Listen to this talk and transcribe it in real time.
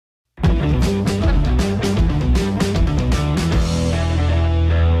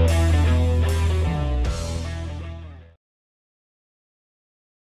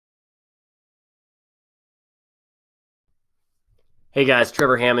Hey guys,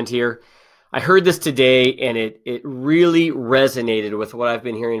 Trevor Hammond here. I heard this today and it really resonated with what I've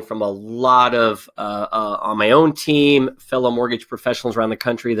been hearing from a lot of on my own team, fellow mortgage professionals around the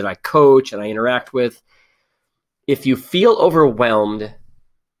country that I coach and I interact with. If you feel overwhelmed,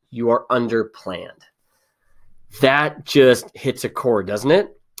 you are underplanned. That just hits a chord, doesn't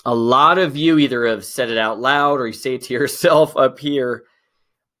it? A lot of you either have said it out loud or you say it to yourself up here.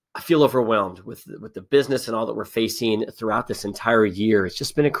 I feel overwhelmed with the business and all that we're facing throughout this entire year. It's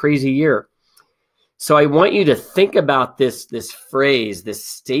just been a crazy year. So I want you to think about this phrase, this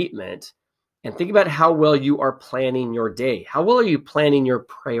statement, and think about how well you are planning your day. How well are you planning your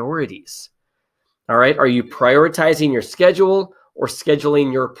priorities? All right. Are you prioritizing your schedule or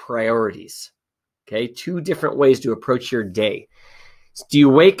scheduling your priorities? Okay. Two different ways to approach your day. Do you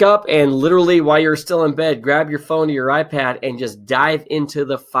wake up and literally while you're still in bed, grab your phone or your iPad and just dive into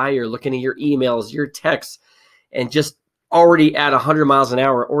the fire, looking at your emails, your texts, and just already at 100 miles an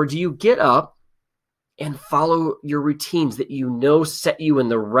hour? Or do you get up and follow your routines that you know set you in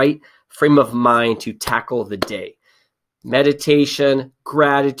the right frame of mind to tackle the day? Meditation,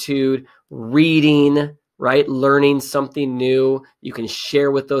 gratitude, reading, right? Learning something new you can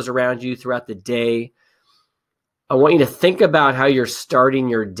share with those around you throughout the day. I want you to think about how you're starting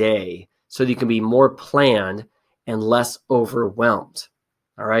your day so that you can be more planned and less overwhelmed.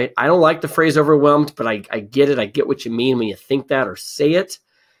 All right. I don't like the phrase overwhelmed, but I get it. I get what you mean when you think that or say it.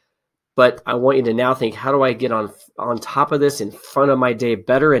 But I want you to now think, how do I get on top of this in front of my day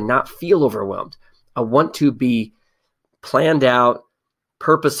better and not feel overwhelmed? I want to be planned out,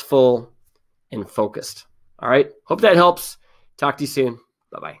 purposeful, and focused. All right. Hope that helps. Talk to you soon.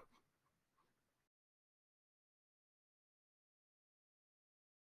 Bye-bye.